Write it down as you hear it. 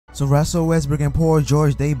So Russell Westbrook and Paul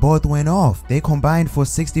George, they both went off. They combined for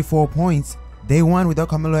 64 points. They won without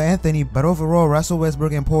Carmelo Anthony, but overall, Russell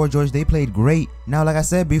Westbrook and Paul George, they played great. Now, like I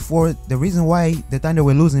said before, the reason why the Thunder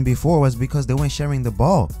were losing before was because they weren't sharing the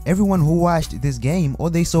ball. Everyone who watched this game,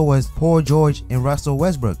 all they saw was Paul George and Russell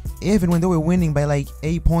Westbrook. Even when they were winning by like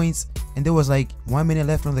 8 points and there was like 1 minute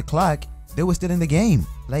left on the clock, they were still in the game.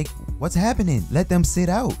 Like, what's happening? Let them sit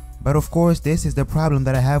out. But of course, this is the problem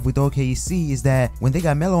that I have with OKC, is that when they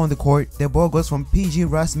got Melo on the court, their ball goes from PG,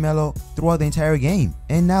 Russ, Melo throughout the entire game.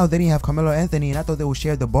 And now they didn't have Carmelo Anthony, and I thought they would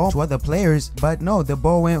share the ball to other players, but no, the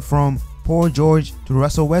ball went from Paul George to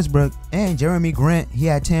Russell Westbrook, and Jeremy Grant, he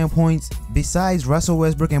had 10 points. Besides Russell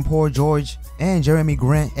Westbrook and Paul George and Jeremy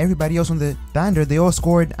Grant, everybody else on the Thunder, they all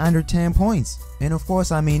scored under 10 points. And of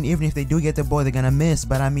course, I mean, even if they do get the ball, they're gonna miss,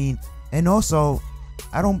 but I mean, and also,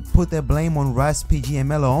 I don't put the blame on Russ, PG, and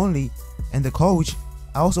Melo only, and the coach.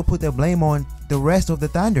 I also put the blame on the rest of the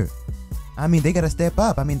Thunder. I mean, they gotta step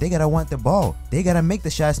up. I mean, they gotta want the ball. They gotta make the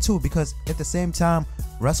shots too, because at the same time,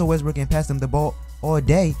 Russell Westbrook can pass them the ball all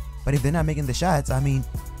day, but if they're not making the shots, I mean,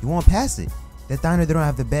 you won't pass it. The Thunder, they don't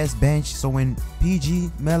have the best bench, so when PG,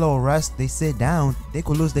 Melo, or Russ, they sit down, they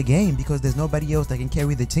could lose the game because there's nobody else that can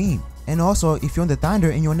carry the team. And also, if you're on the Thunder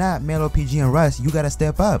and you're not Melo, PG, and Russ, you gotta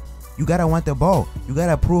step up. You gotta want the ball. You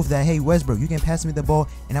gotta prove that, hey, Westbrook, you can pass me the ball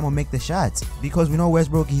and I'm gonna make the shots. Because we know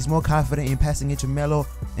Westbrook, he's more confident in passing it to Melo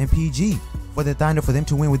and PG. For the Thunder, for them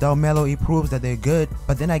to win without Melo, it proves that they're good.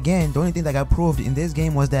 But then again, the only thing that got proved in this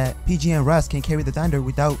game was that PG and Russ can carry the Thunder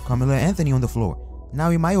without Carmelo Anthony on the floor. Now,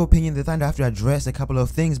 in my opinion, the Thunder have to address a couple of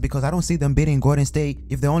things, because I don't see them beating Golden State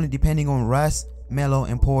if they're only depending on Russ, Melo,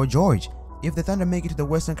 and Paul George. If the Thunder make it to the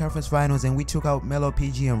Western Conference Finals and we took out Melo,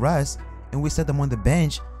 PG, and Russ, and we set them on the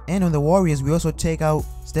bench, and on the Warriors, we also take out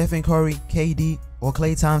Stephen Curry, KD, or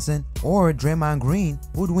Klay Thompson, or Draymond Green,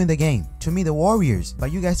 who'd win the game? To me, the Warriors.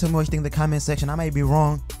 But you guys tell me what you think in the comment section. I might be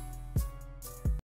wrong.